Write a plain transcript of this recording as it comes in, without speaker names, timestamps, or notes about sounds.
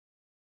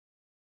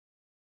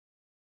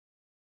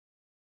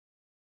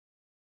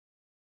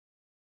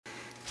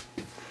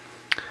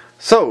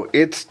So,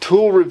 it's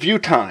tool review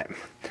time.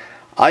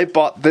 I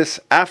bought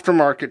this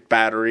aftermarket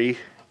battery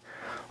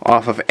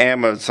off of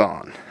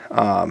Amazon.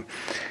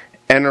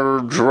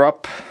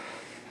 Engerup.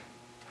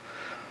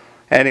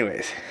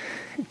 Anyways,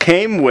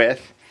 came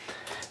with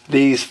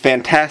these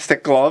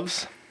fantastic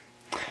gloves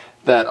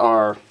that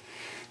are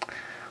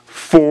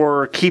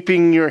for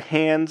keeping your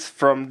hands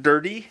from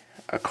dirty,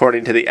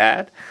 according to the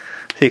ad.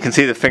 So you can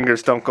see the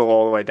fingers don't go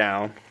all the way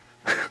down.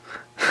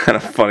 Kind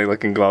of funny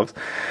looking gloves.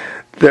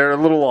 They're a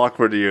little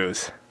awkward to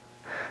use.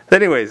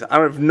 Anyways, I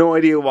have no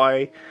idea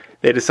why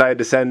they decided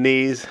to send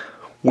these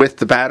with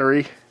the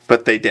battery,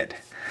 but they did.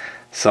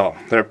 So,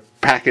 they're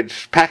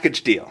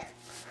package deal.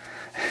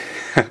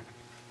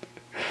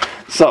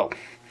 So,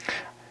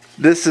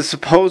 this is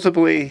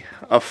supposedly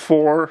a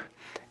 4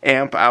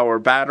 amp hour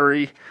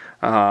battery.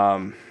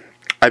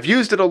 I've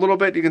used it a little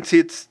bit. You can see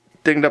it's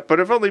dinged up, but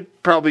I've only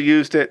probably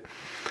used it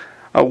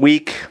a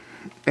week.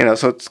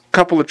 So it's a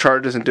couple of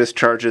charges and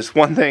discharges.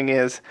 One thing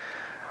is,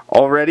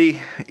 already,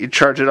 you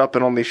charge it up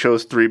and only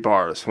shows 3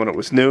 bars. When it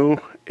was new,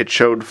 it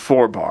showed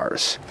 4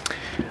 bars.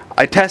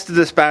 I tested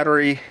this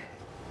battery.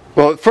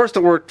 Well, at first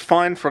it worked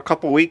fine for a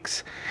couple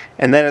weeks,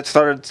 and then it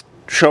started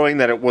showing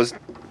that it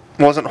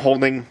wasn't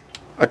holding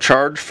a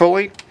charge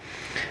fully.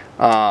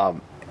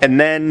 And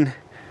then,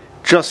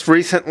 just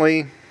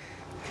recently,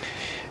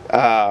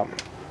 I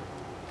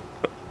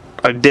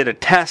did a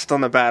test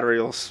on the battery.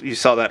 You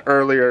saw that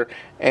earlier,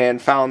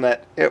 and found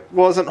that it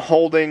wasn't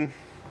holding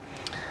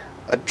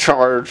a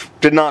charge,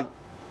 did not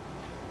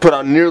put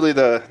out nearly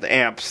the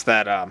amps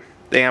that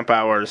the amp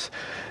hours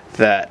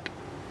that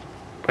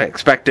I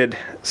expected,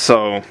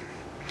 or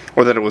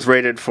that it was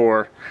rated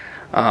for,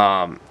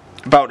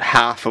 about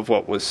half of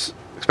what was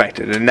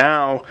expected. And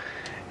now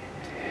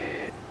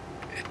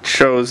it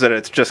shows that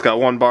it's just got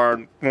 1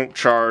 bar, won't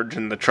charge,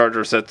 and the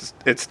charger says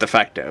it's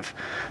defective.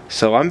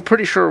 So I'm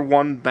pretty sure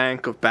one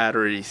bank of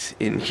batteries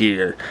in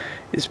here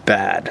is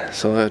bad.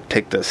 So I should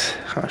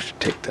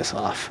take this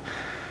off.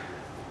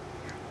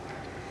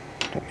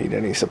 Don't need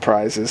any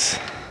surprises.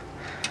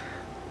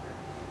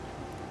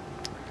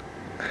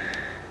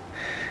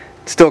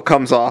 It still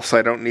comes off, so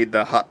I don't need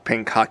the hot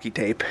pink hockey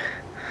tape.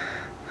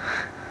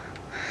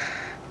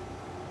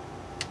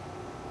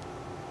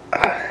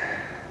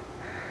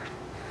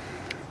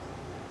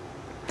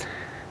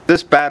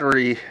 This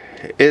battery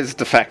is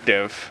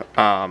defective.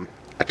 I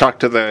talked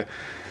to the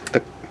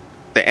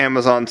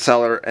Amazon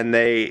seller, and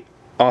they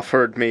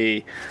offered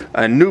me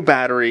a new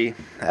battery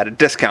at a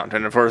discount.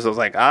 And at first I was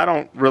like, I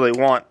don't really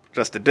want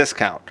just a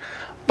discount.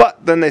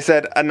 But then they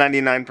said a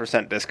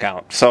 99%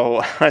 discount.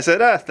 So I said,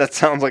 that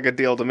sounds like a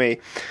deal to me.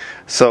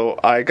 So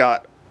I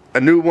got a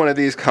new one of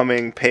these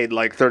coming, paid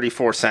like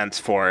 34 cents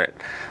for it.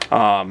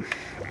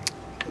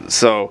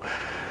 So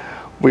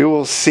we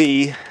will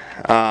see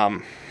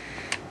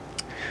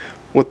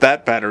what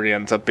that battery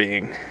ends up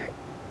being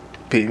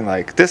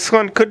like. This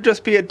one could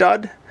just be a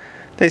dud.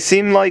 They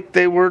seemed like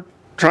they were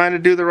trying to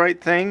do the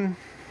right thing.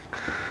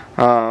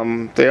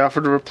 They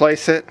offered to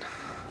replace it.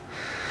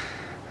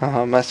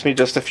 Asked me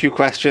just a few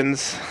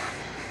questions.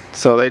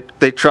 So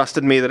they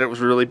trusted me that it was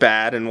really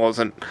bad and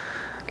wasn't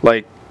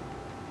like,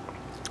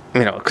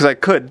 because I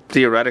could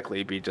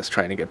theoretically be just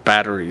trying to get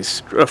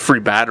a free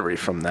battery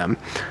from them.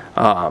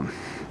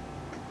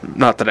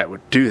 Not that I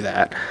would do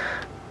that,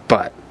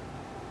 but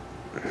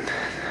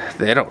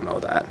they don't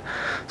know that.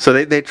 So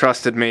they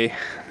trusted me.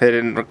 They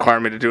didn't require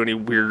me to do any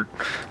weird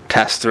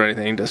tests or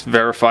anything. Just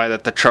verify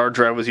that the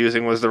charger I was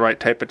using was the right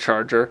type of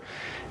charger,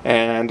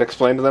 and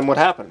explain to them what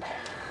happened.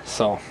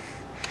 So,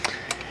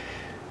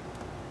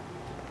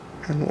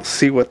 and we'll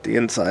see what the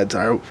insides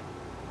are.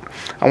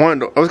 I was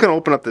going to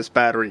open up this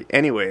battery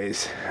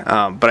anyways,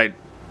 but I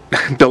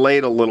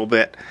delayed a little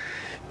bit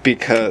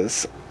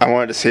because I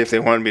wanted to see if they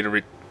wanted me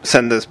to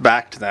send this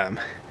back to them.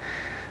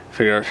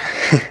 Figure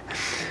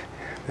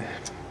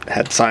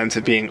had signs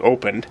of being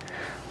opened.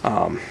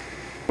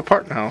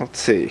 Apart now, let's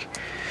see.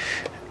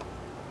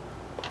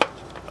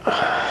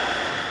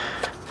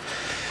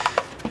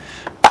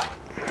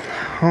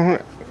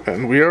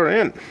 And we are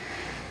in.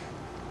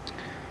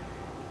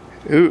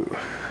 Ooh.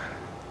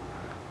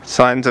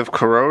 Signs of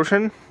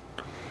corrosion.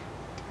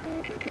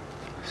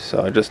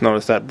 So I just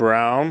noticed that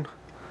brown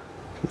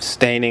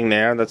staining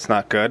there. That's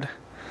not good.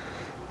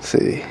 Let's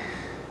see.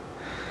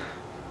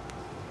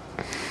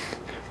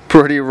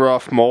 Pretty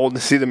rough mold.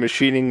 See the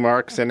machining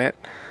marks in it.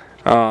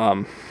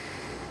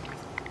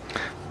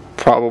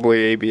 Probably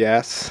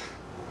ABS.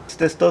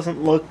 This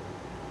doesn't look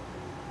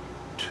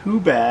too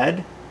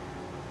bad.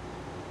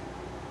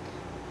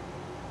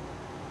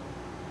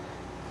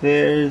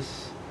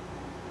 There's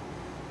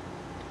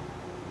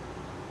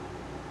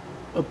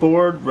a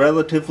board,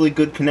 relatively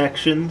good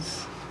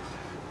connections.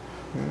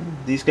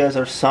 These guys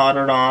are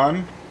soldered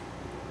on.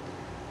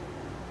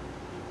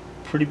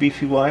 Pretty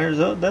beefy wires.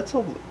 Oh,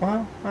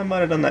 well, I might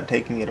have done that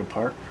taking it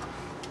apart.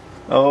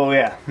 Oh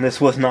yeah, this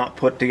was not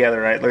put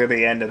together right. Look at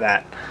the end of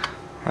that.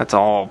 That's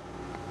all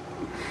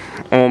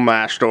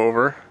mashed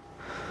over.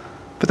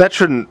 But that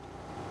shouldn't,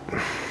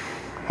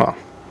 well,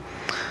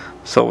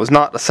 so it was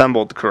not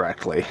assembled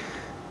correctly.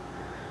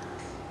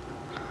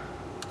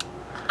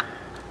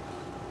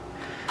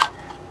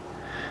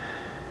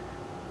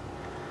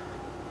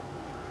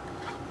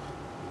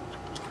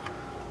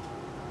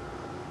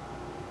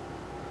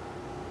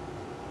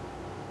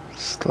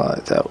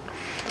 slides out.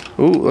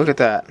 Ooh, look at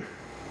that.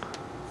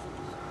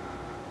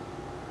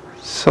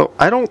 So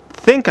I don't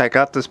think I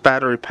got this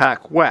battery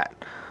pack wet,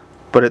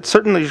 but it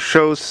certainly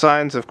shows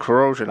signs of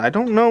corrosion. I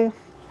don't know.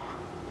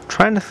 I'm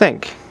trying to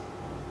think.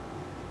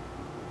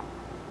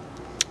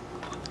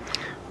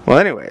 Well,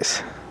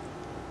 anyways.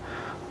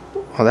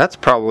 Well, that's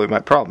probably my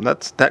problem.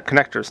 That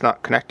connector's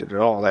not connected at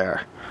all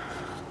there.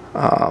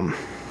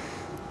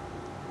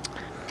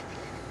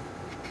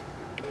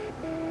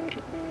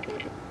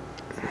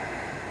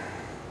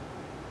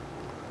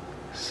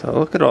 So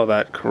look at all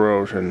that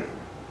corrosion.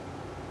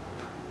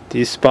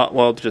 These spot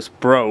welds just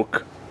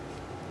broke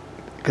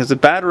because the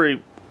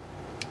battery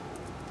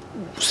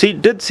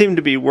did seem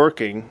to be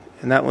working,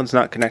 and that one's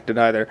not connected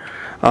either.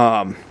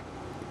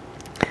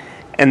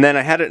 And then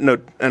I had it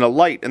in a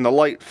light, and the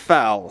light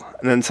fell,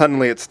 and then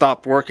suddenly it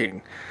stopped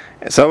working.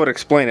 So that would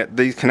explain it.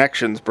 These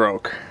connections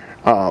broke.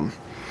 I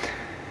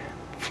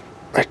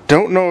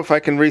don't know if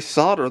I can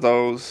resolder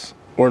those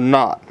or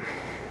not.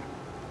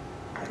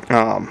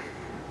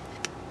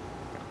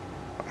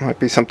 Might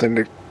be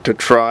something to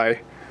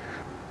try.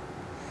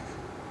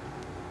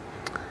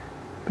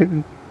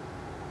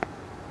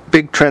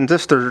 Big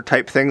transistor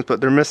type things,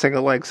 but they're missing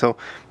a leg, so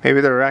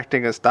maybe they're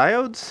acting as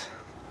diodes?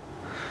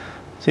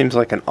 Seems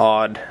like an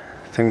odd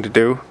thing to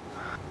do.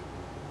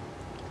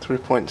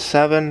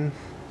 3.7,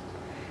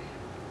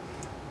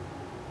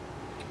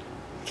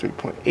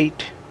 3.8,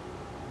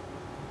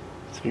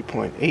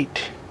 3.8,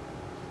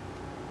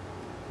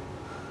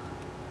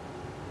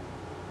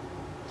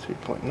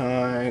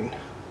 3.9,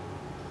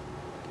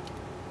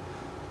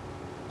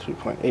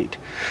 3.8.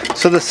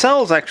 So the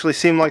cells actually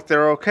seem like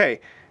they're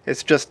okay.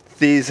 It's just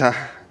these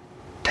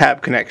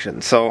tab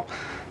connections. So,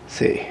 let's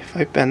see, if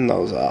I bend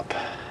those up,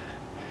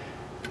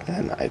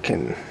 then I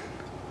can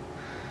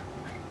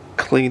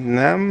clean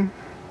them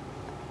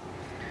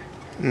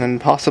and then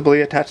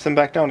possibly attach them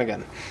back down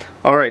again.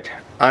 Alright,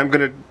 I'm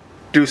going to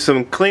do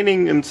some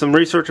cleaning and some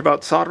research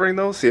about soldering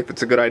those, see if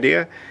it's a good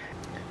idea.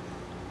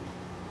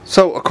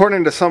 So,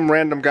 according to some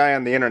random guy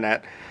on the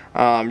internet,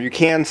 you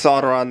can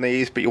solder on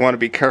these, but you want to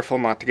be careful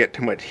not to get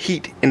too much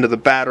heat into the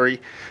battery.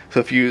 So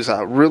if you use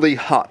a really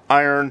hot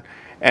iron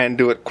and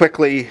do it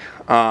quickly,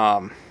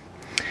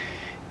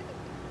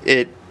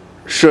 it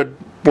should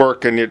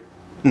work and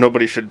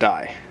nobody should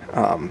die.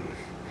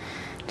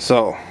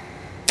 So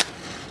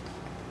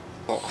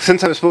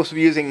since I'm supposed to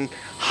be using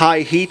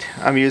high heat,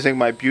 I'm using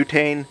my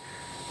butane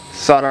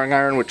soldering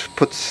iron, which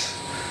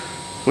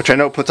I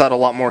know puts out a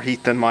lot more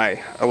heat than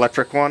my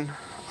electric one.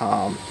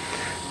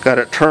 Got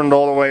it turned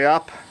all the way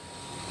up.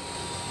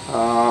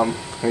 I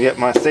get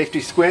my safety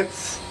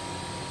squints.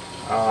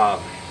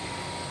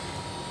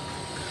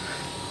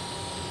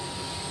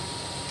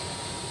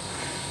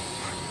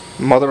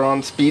 Mother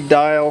on speed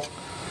dial.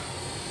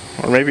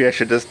 Or maybe I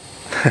should just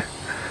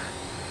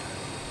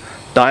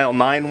dial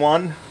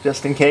 9-1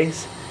 just in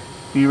case.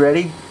 Be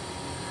ready?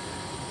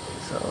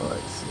 So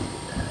let's see.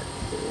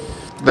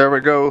 There we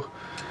go.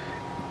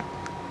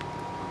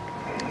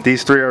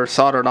 These three are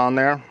soldered on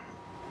there.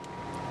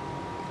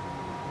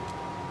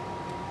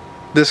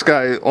 This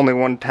guy, only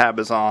one tab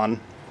is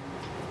on.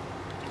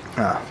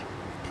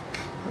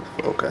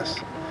 Focus.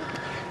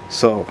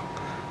 So,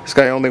 this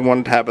guy, only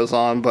one tab is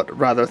on, but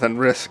rather than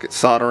risk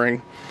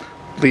soldering,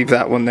 leave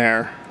that one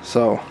there.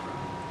 So,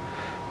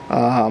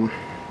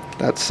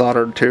 that's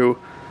soldered too.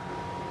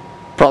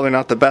 Probably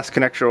not the best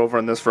connector over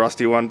in this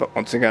rusty one, but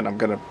once again, I'm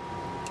gonna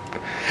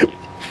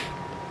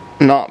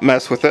not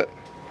mess with it.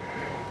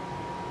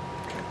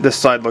 This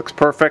side looks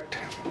perfect.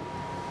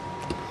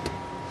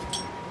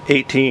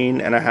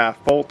 18.5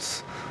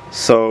 volts.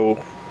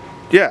 So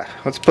yeah,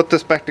 let's put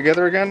this back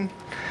together again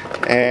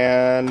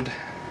and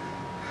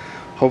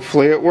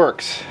hopefully it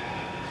works.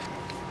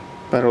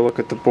 Better look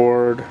at the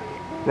board.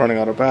 Running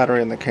out of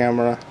battery in the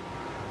camera.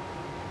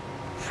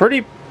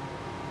 Pretty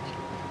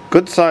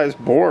good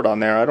sized board on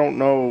there. I don't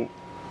know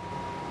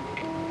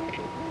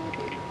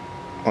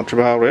much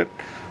about it.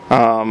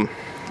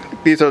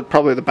 These are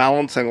probably the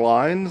balancing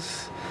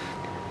lines.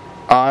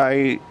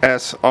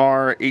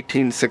 ISR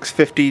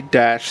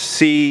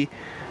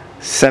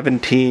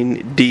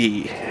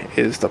 18650-C17D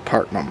is the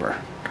part number.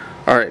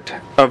 Alright,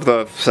 of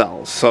the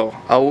cells. So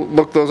I'll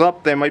look those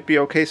up. They might be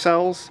okay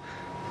cells.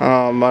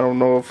 I don't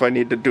know if I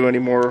need to do any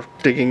more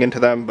digging into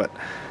them, but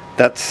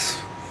that's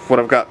what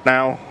I've got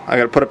now. I'm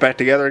going to put it back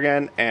together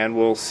again and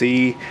we'll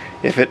see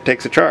if it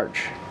takes a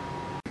charge.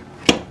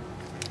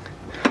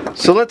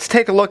 So let's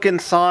take a look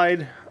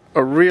inside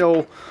a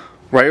real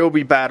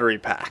Ryobi battery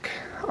pack.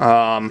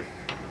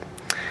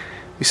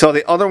 You saw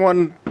the other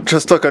one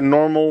just took a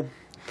normal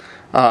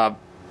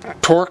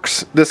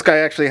Torx. This guy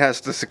actually has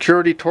the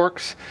security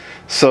Torx,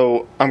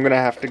 so I'm gonna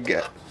have to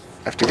get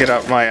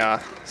out my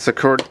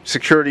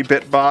security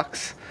bit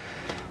box.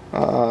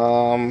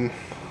 What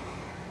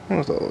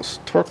was those?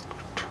 Torx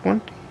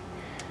 20?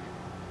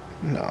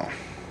 No.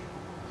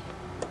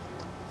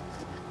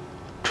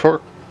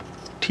 Torx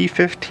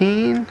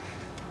T15?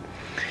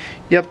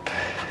 Yep,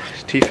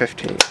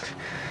 T15.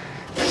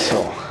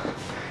 So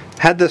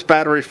Had this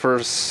battery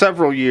for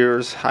several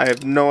years. I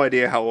have no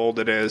idea how old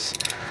it is.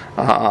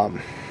 But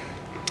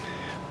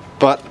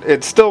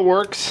it still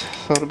works,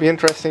 so it'll be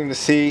interesting to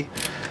see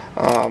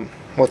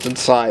what's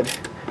inside.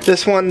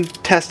 This one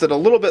tested a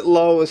little bit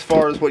low as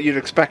far as what you'd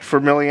expect for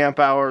milliamp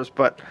hours,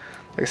 but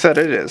like I said,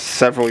 it is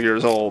several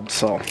years old,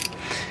 so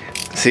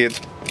see, it's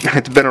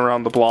been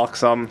around the block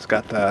some. It's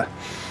got the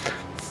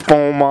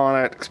foam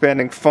on it,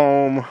 expanding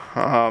foam,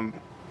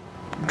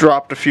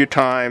 dropped a few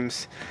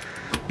times.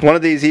 One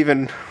of these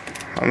even,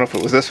 I don't know if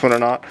it was this one or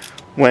not,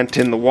 went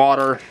in the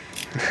water.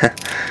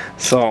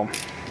 So,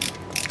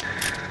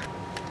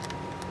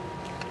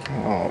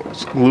 oh,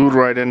 it's glued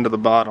right into the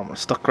bottom,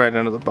 stuck right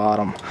into the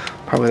bottom.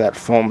 Probably that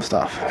foam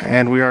stuff.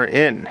 And we are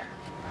in.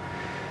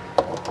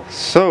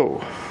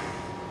 So,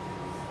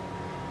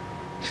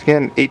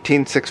 again,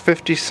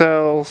 18650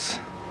 cells.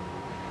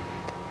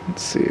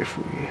 Let's see if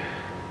we,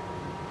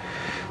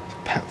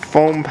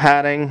 foam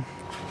padding,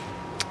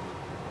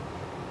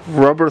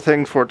 rubber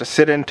thing for it to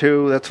sit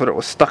into. That's what it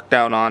was stuck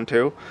down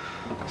onto.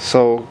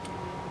 So,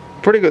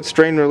 pretty good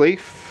strain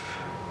relief.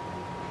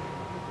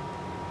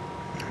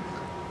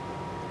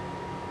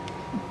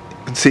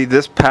 You can see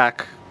this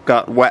pack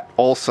got wet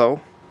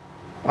also,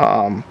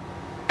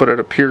 but it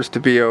appears to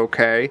be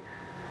okay.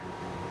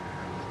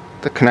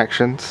 The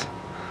connections.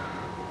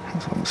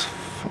 Let's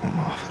foam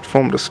off.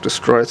 Foam just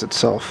destroys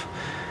itself.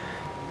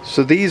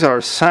 So these are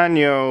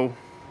Sanyo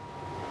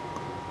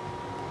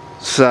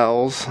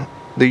cells.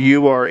 The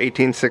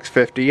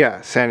UR18650. Yeah,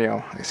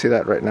 Sanyo. I see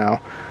that right now.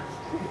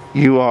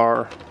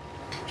 UR.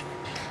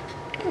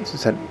 As I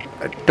said,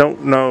 I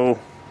don't know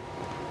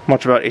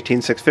much about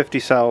 18650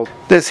 cells.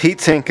 This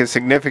heatsink is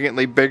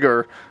significantly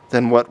bigger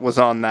than what was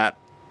on that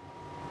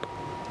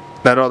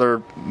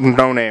other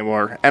no-name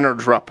or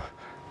Engerup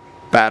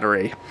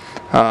battery.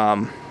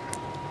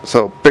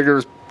 So bigger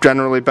is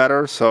generally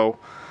better. So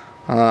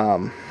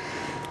I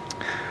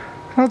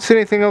don't see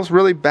anything else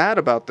really bad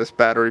about this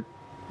battery,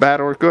 bad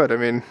or good. I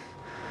mean,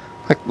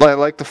 I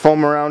like the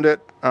foam around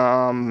it.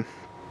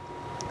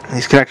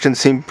 These connections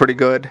seem pretty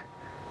good.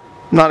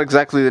 Not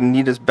exactly the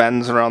neatest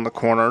bends around the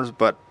corners,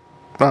 but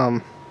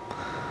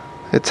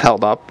it's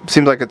held up.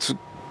 Seems like it's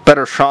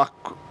better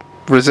shock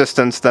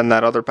resistance than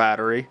that other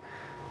battery.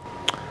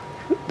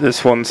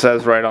 This one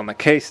says right on the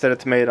case that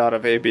it's made out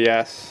of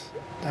ABS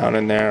down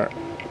in there.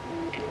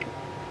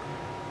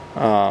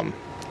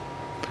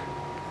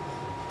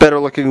 Better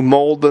looking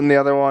mold than the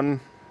other one.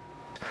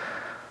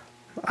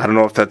 I don't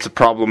know if that's a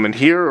problem in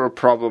here or a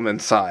problem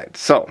inside.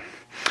 So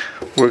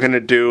we're going to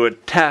do a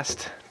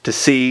test to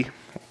see,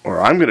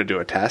 or I'm going to do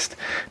a test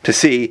to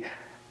see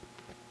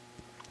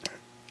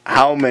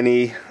how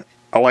many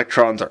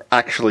electrons are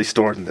actually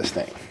stored in this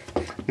thing.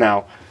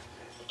 Now,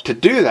 to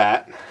do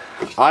that,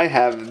 I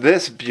have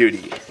this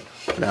beauty.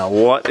 Now,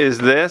 what is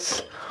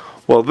this?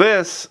 Well,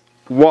 this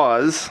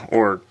was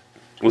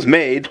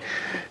made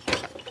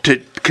to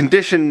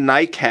condition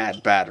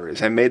NiCad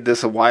batteries. I made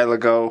this a while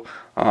ago.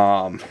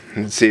 You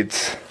can see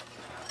it's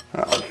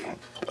a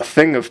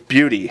thing of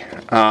beauty.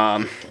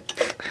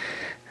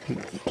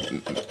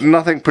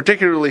 Nothing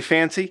particularly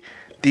fancy.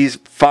 These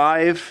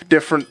 5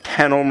 different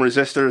 10 ohm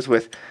resistors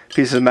with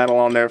pieces of metal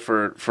on there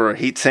for a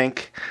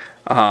heatsink.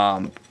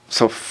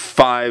 So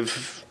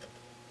 5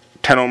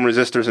 10 ohm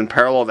resistors in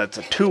parallel. That's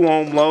a 2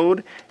 ohm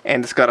load,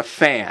 and it's got a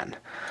fan.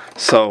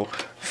 So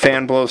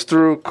fan blows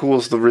through,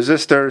 cools the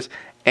resistors,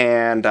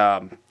 and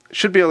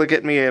should be able to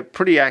get me a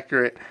pretty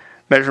accurate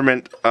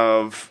measurement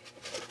of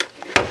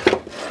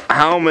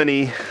how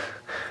many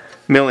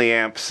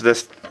milliamps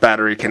this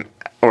battery can,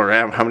 or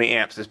how many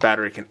amps this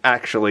battery can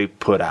actually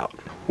put out.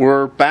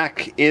 We're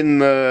back in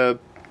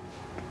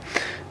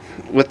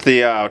with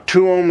the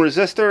 2 ohm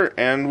resistor,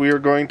 and we are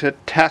going to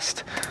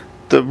test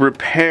the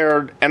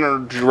repaired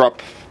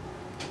Engerup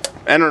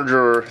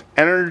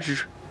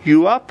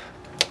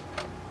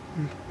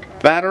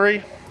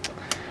battery.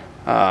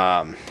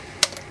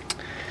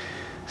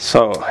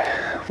 So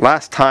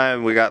last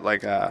time we got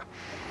like a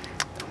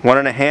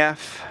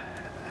 1.5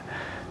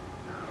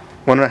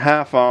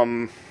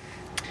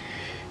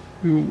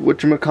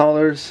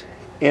 whatchamacallers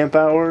amp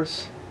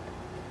hours.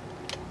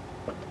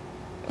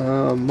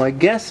 My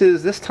guess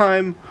is this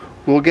time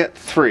we'll get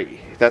 3.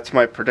 That's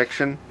my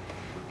prediction.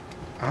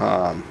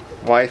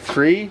 Why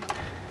 3?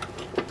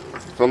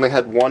 I've only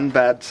had one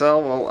bad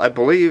cell. Well, I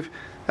believe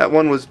that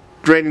one was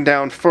draining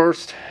down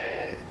first.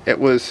 It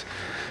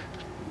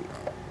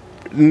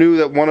knew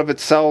that one of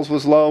its cells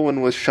was low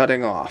and was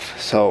shutting off.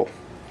 So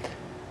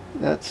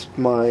that's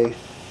my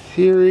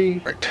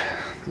theory. Right.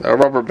 The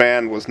rubber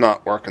band was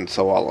not working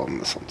so well on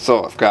this one.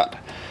 So I've got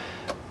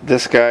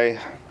this guy,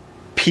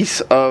 piece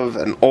of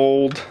an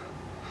old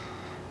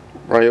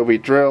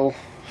Ryobi drill,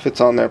 fits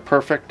on there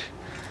perfect.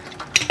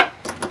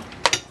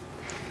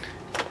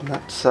 On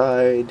that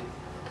side,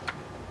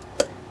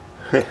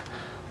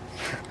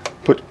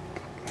 put,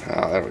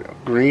 there we go,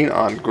 green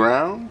on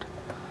ground.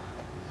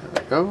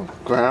 There we go,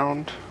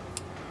 ground,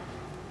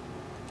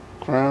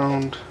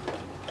 ground,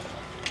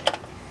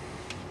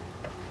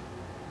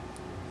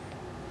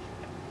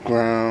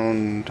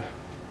 ground,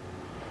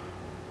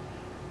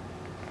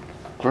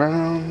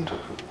 ground.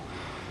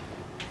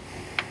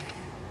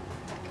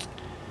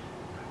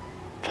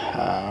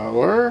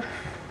 Power.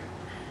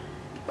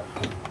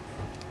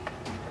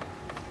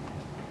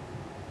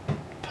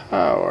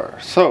 Power.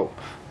 So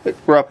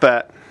we're up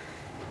at,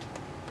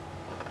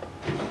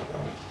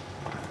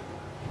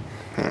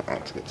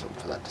 let's get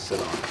something for that to sit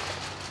on.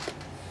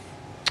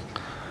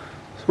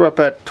 So we're up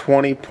at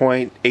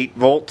 20.8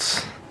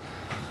 volts.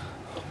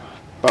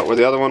 About where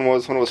the other one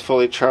was when it was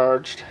fully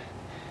charged.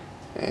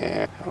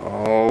 And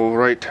all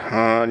right,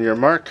 on your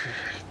mark,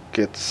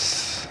 get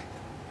set,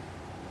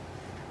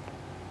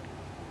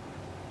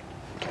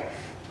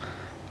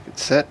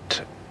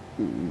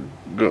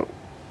 go.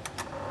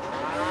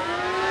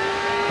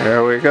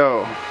 There we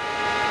go.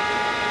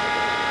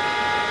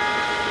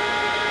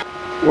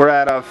 We're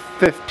at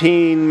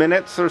 15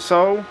 minutes or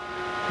so.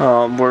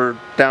 We're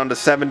down to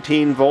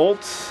 17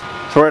 volts.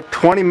 So we're at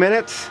 20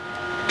 minutes,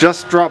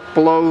 just dropped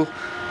below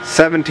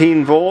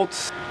 17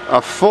 volts.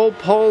 A full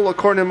pull,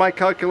 according to my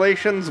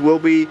calculations, will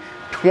be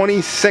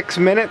 26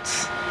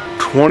 minutes,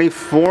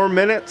 24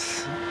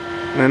 minutes,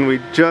 and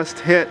we're just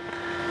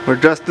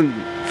in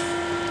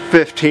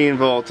 15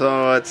 volts.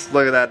 Oh,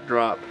 look at that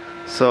drop.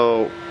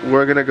 So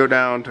we're gonna go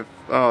down to,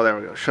 oh, there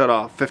we go, shut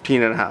off,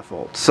 15.5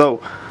 volts.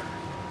 So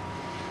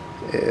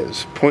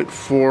is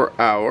 0.4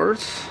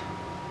 hours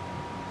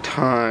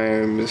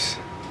times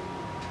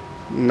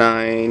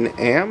 9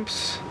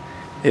 amps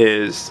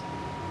is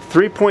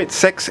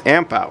 3.6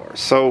 amp hours.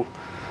 So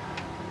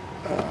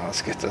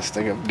let's get this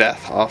thing of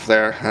death off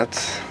there.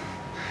 That's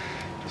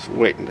just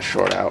waiting to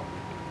short out.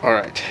 All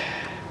right.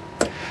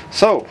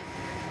 So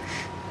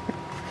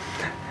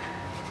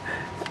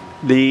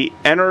the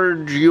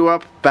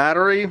Engerup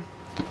battery,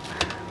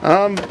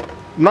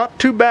 not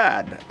too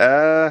bad.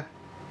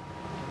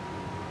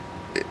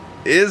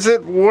 Is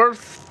it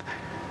worth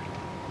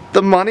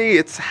the money?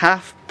 It's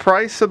half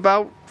price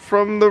about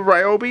from the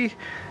Ryobi.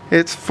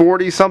 It's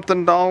 $40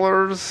 something.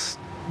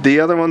 The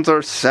other ones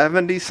are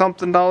 $70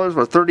 something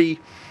or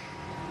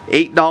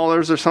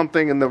 $38 or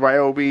something, and the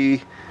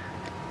Ryobi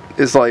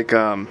is like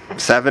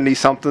 70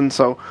 something.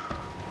 So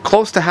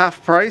close to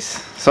half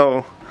price.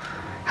 So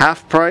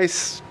half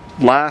price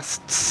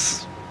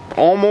lasts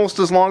almost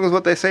as long as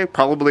what they say.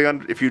 Probably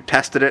if you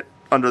tested it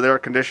under their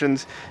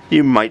conditions,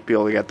 you might be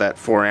able to get that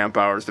 4 amp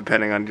hours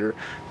depending on your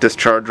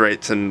discharge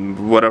rates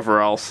and whatever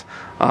else.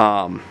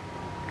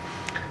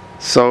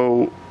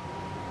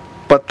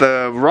 But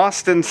the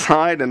rust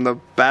inside and the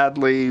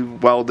badly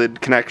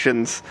welded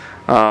connections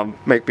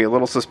make me a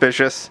little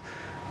suspicious.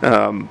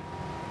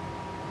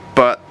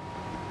 But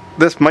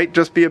this might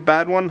just be a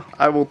bad one.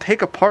 I will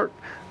take apart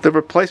the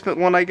replacement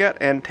one I get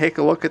and take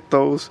a look at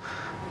those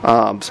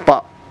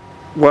spot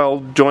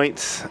weld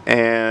joints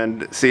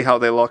and see how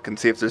they look and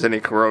see if there's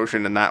any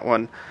corrosion in that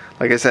one.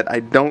 Like I said,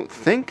 I don't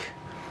think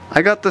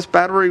I got this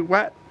battery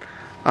wet.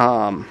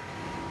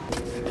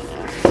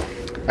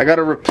 I got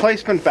a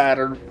replacement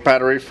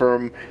battery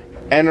from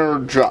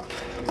Engerup.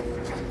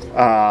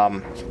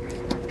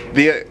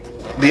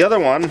 The other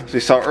one, as we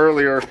saw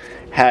earlier,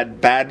 had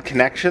bad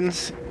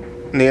connections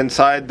in the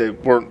inside. They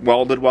weren't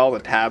welded well, the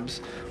tabs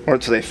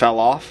weren't, so they fell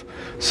off.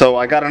 So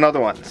I got another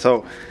one.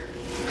 So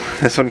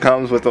this one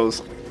comes with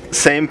those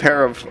same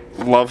pair of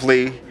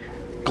lovely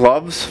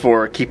gloves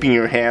for keeping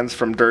your hands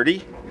from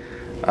dirty.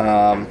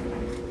 The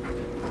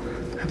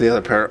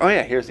other pair, oh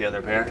yeah, here's the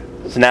other pair.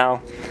 So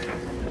now,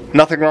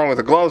 nothing wrong with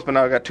the gloves, but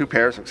now I got 2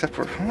 pairs, except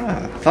for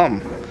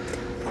thumb.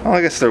 Oh,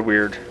 I guess they're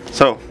weird.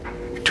 So,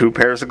 2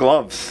 pairs of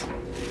gloves.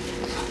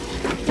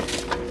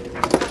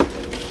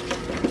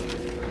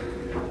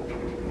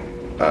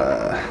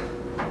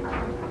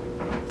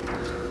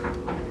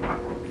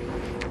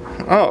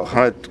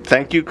 A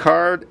thank you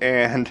card,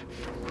 and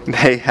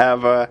they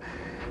have a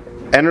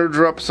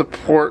Engerup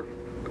support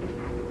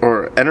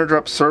or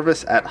Engerup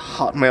service at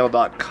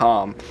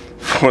hotmail.com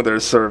for their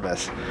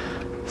service.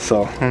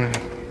 So,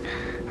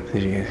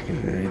 you guys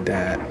can read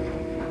that.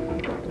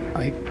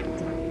 I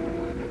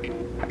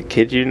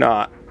kid you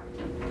not.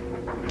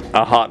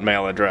 A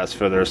Hotmail address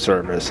for their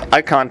service.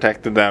 I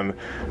contacted them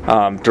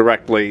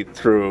directly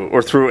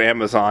through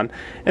Amazon,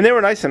 and they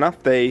were nice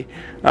enough. They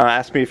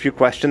asked me a few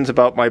questions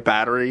about my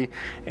battery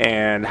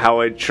and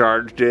how I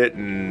charged it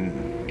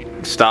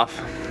and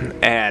stuff,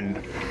 and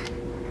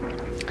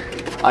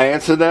I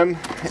answered them,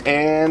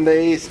 and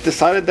they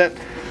decided that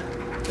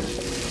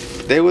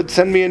they would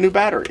send me a new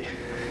battery.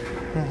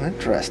 Oh,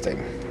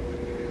 interesting.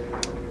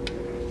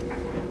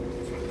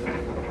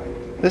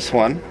 This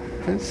one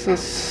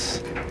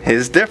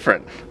is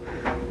different.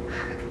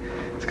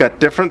 It's got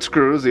different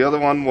screws. The other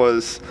one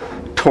was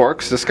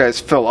Torx. This guy's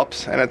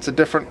Phillips, and it's a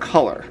different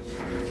color.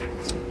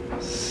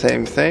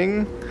 Same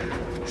thing.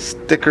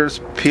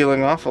 Stickers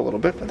peeling off a little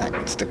bit, but I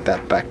can stick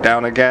that back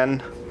down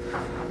again.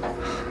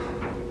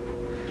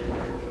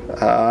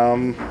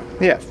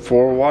 Yeah,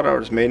 4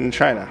 watt-hours made in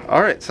China.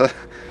 Alright, so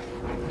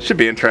should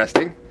be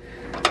interesting.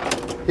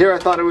 Here I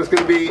thought it was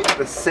going to be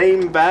the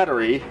same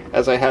battery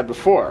as I had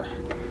before.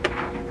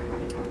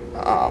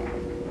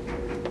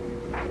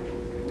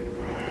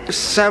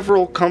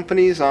 Several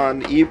companies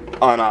on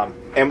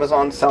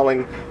Amazon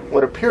selling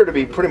what appear to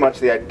be pretty much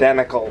the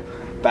identical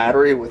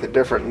battery with a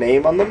different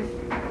name on them.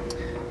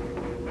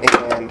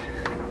 And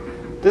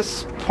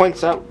this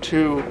points out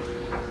to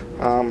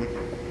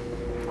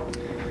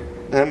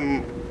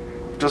them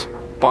just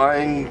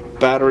buying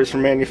batteries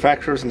from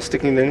manufacturers and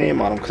sticking their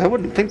name on them, because I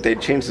wouldn't think they'd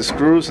change the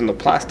screws and the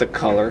plastic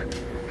color.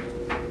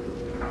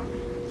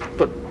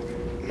 But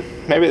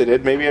maybe they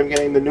did. Maybe I'm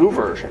getting the new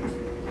version.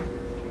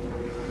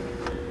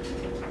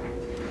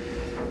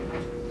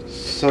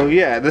 So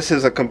yeah, this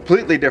is a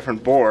completely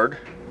different board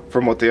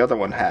from what the other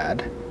one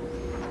had.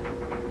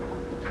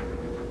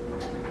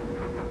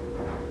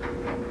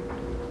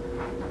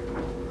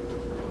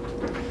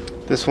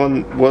 This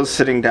one was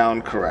sitting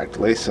down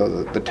correctly so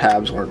that the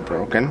tabs weren't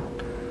broken.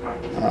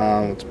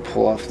 Let's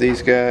pull off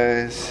these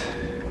guys.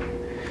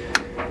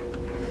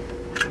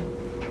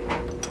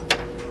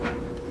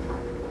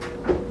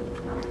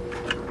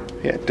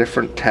 Yeah,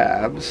 different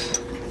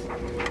tabs.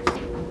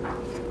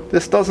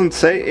 This doesn't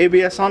say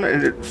ABS on it,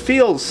 and it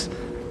feels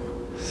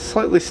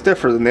slightly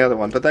stiffer than the other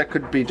one, but that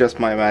could be just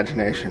my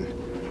imagination.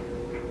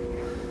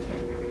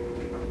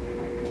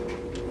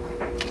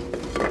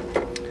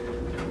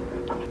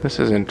 This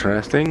is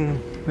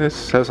interesting. This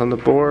says on the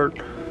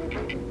board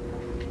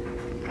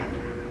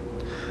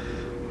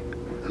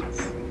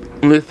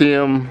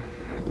lithium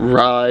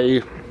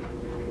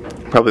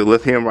probably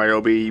lithium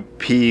Ryobi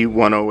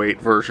P108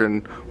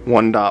 version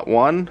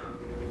 1.1.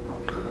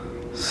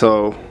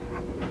 So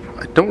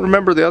I don't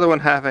remember the other one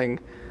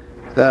having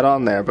that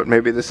on there, but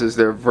maybe this is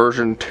their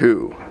version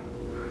 2.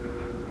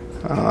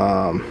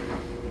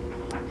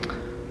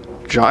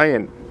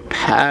 Giant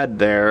pad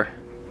there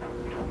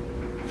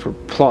for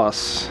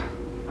plus.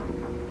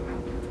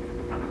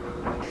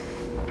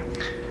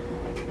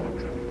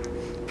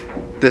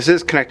 This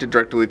is connected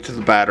directly to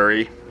the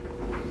battery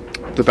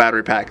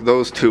pack.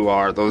 Those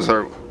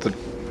are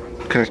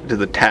connected to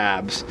the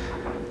tabs.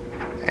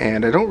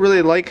 And I don't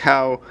really like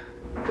how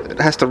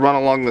it has to run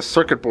along the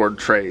circuit board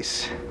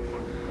trace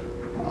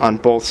on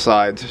both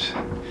sides.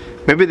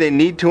 Maybe they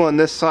need to on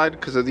this side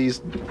because of these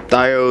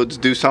diodes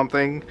do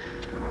something,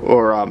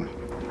 or oh,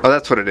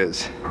 that's what it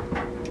is.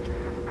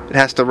 It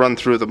has to run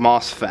through the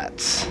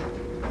MOSFETs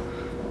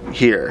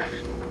here,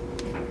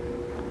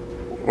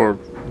 or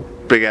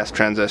big ass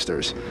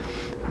transistors.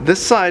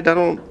 This side, I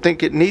don't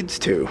think it needs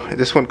to.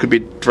 This one could be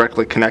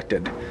directly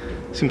connected.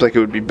 Seems like it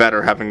would be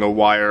better having a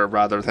wire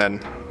rather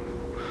than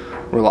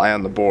rely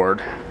on the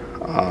board.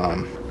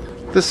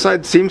 This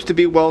side seems to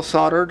be well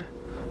soldered.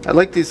 I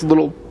like these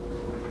little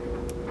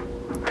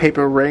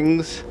paper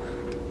rings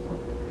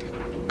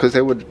because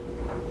they would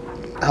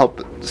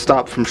help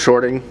stop from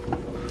shorting.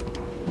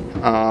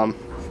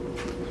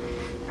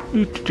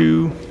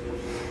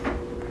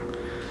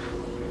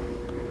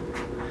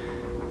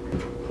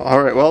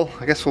 Alright, well,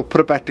 I guess we'll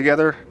put it back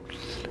together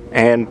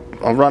and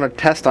I'll run a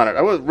test on it.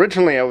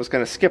 Originally I was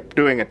going to skip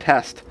doing a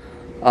test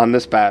on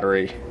this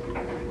battery,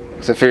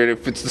 because I figured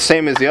if it's the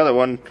same as the other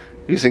one,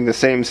 using the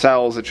same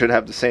cells, it should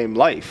have the same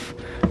life.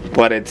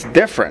 But it's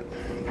different.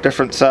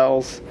 Different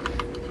cells,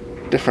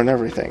 different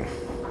everything.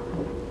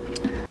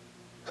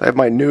 So I have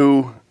my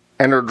new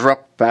Engerup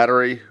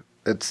battery.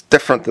 It's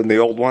different than the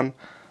old one.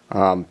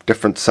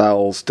 Different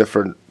cells,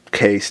 different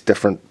case,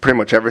 different pretty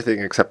much everything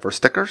except for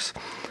stickers.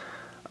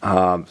 So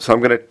I'm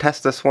going to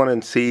test this one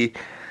and see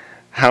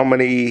how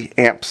many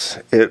amps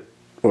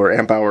or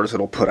amp hours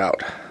it'll put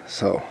out.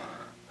 So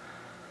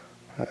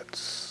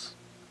that's,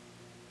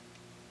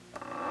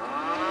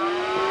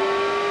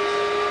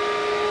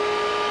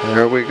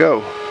 there we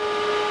go.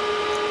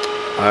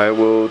 I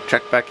will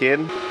check back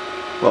in.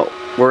 Well,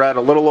 we're at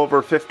a little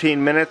over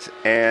 15 minutes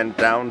and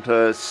down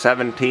to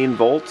 17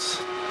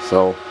 volts.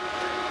 So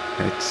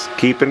it's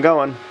keeping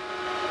going.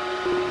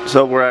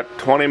 So we're at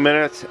 20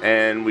 minutes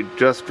and we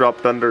just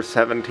dropped under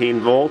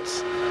 17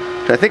 volts,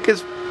 which I think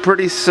is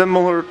pretty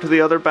similar to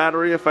the other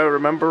battery if I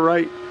remember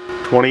right.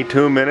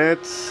 22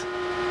 minutes.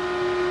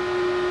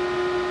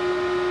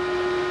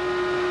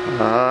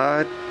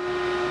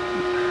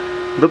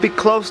 It'll be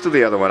close to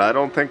the other one. I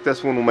don't think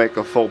this one will make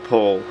a full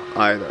pull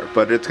either,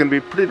 but it's going to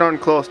be pretty darn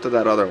close to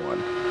that other one.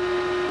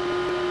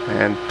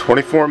 And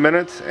 24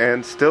 minutes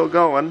and still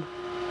going.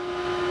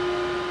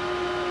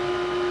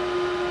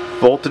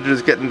 Voltage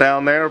is getting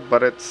down there,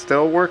 but it's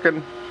still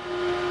working.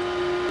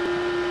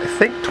 I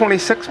think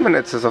 26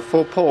 minutes is a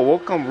full pull. We'll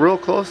come real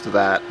close to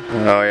that.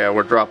 Oh yeah,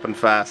 we're dropping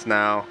fast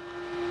now.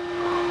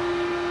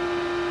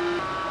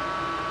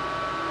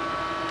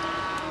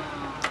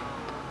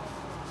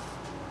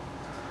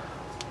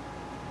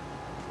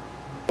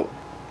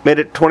 Made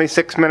it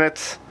 26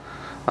 minutes.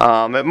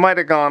 It might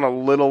have gone a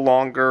little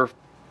longer,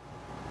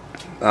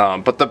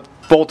 but the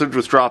voltage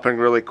was dropping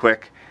really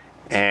quick,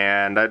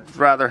 and I'd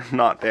rather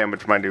not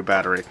damage my new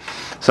battery.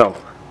 So,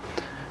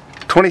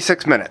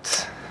 26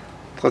 minutes.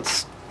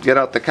 Let's get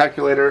out the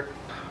calculator.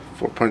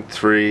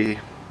 4.3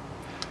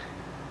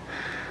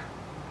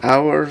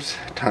 hours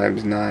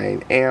times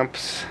 9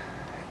 amps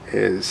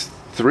is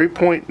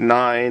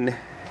 3.9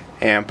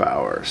 amp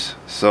hours.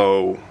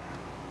 So,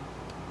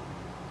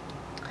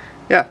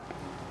 yeah,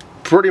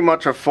 pretty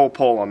much a full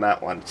pull on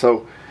that one.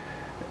 So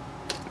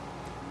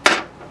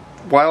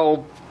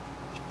while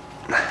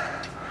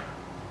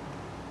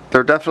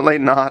they're definitely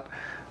not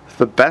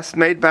the best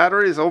made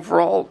batteries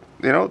overall,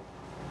 you know,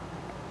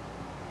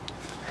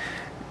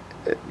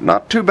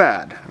 not too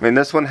bad. I mean,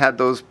 this one had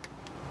those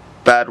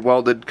bad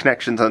welded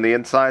connections on the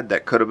inside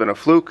that could have been a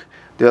fluke.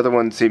 The other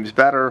one seems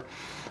better.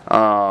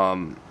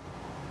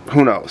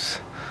 Who knows?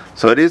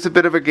 So it is a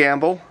bit of a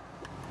gamble,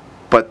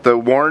 but the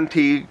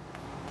warranty,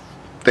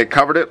 they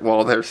covered it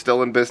while they're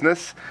still in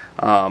business.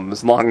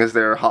 As long as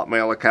their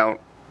Hotmail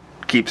account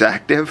keeps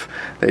active,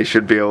 they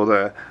should be able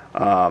to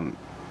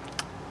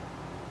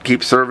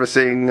keep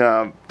servicing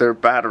their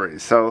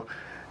batteries. So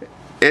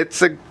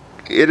it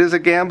is a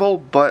gamble,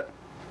 but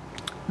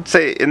I'd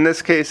say in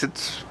this case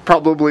it's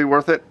probably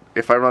worth it.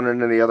 If I run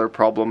into any other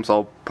problems,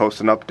 I'll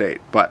post an update.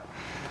 But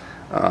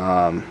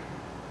not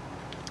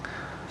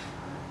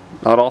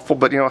awful,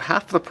 but you know,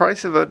 half the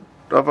price of a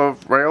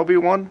Ryobi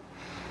one.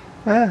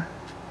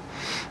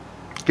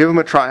 Give them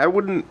a try.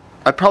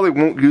 I probably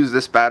won't use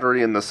this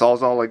battery in the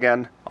Sawzall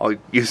again. I'll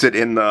use it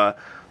in the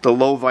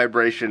low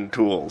vibration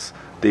tools,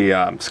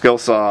 the skill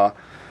saw,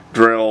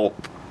 drill,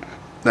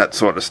 that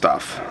sort of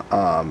stuff,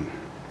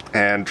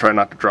 and try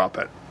not to drop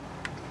it.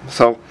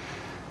 So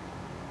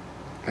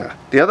yeah.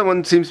 The other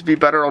one seems to be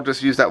better. I'll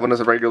just use that one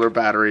as a regular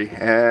battery,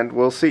 and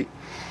we'll see.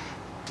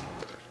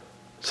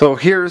 So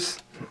here's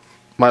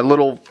my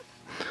little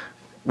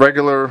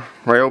regular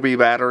Ryobi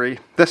battery.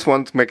 This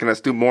one's making us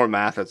do more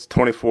math. It's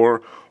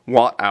 24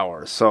 watt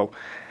hours. So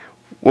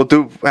we'll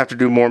have to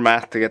do more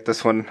math to get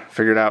this one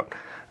figured out.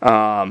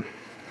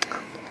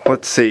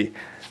 Let's see.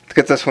 Let's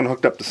get this one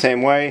hooked up the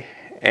same way,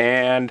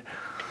 and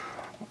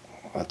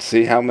let's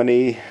see how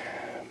many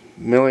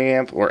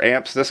milliamp or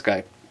amps this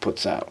guy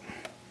puts out.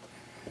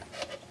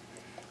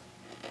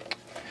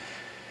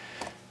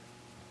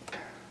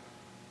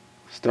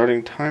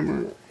 Starting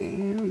timer,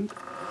 and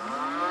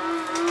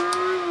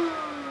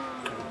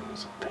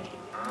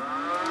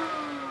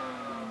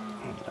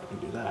I can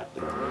do that.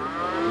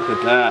 Look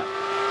at that.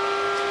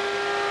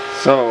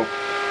 So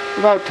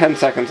about 10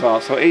 seconds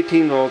off. So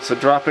 18 volts. So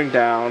dropping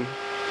down.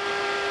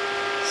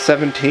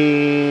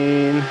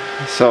 17.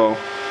 So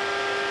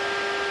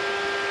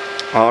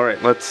all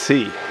right. Let's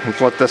see.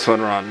 Let's let this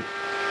one run.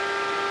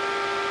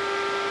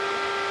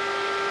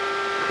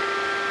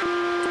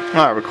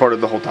 I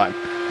recorded the whole time.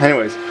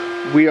 Anyways.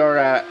 We are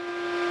at,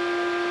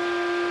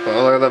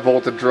 look at the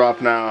voltage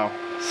drop now.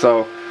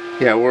 So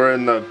yeah, we're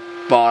in the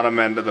bottom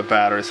end of the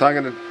battery. So I'm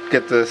going to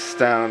get this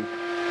down.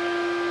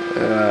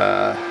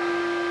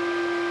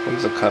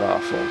 When's the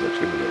cutoff voltage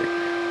going to be?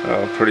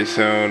 Oh, pretty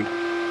soon.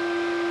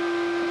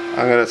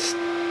 I'm going to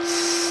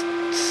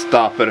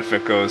stop it if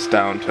it goes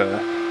down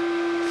to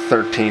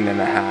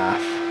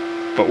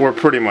 13.5. But we're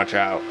pretty much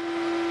out.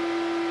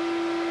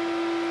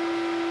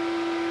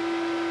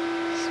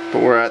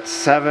 But we're at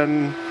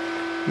 7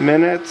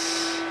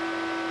 minutes.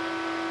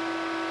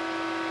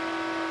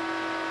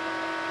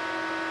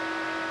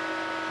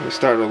 We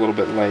started a little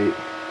bit late.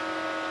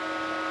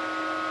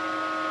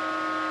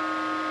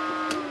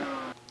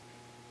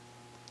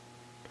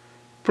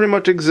 Pretty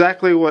much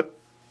exactly what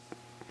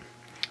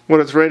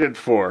it's rated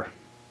for.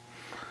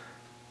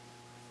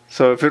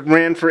 So if it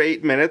ran for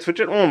 8 minutes, which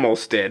it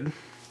almost did,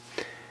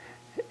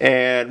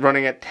 and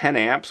running at 10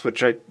 amps,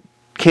 which I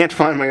can't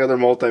find my other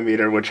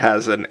multimeter which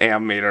has an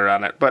amp meter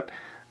on it, but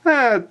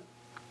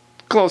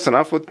close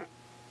enough with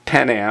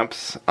 10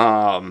 amps,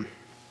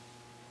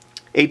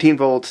 18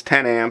 volts,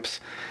 10 amps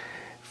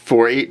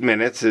for 8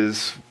 minutes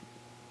is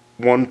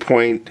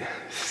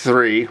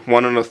 1.3,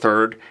 1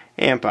 1/3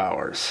 amp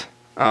hours.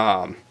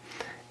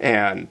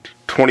 And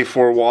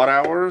 24 watt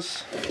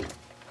hours,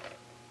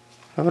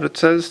 that's what it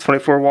says,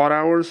 24 watt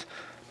hours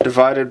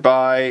divided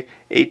by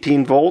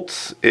 18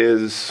 volts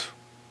is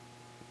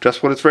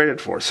just what it's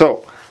rated for.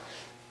 So,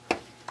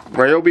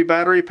 Ryobi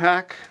battery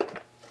pack,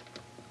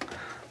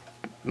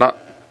 not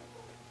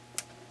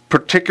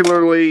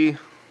particularly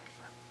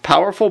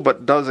powerful,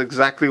 but does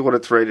exactly what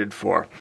it's rated for.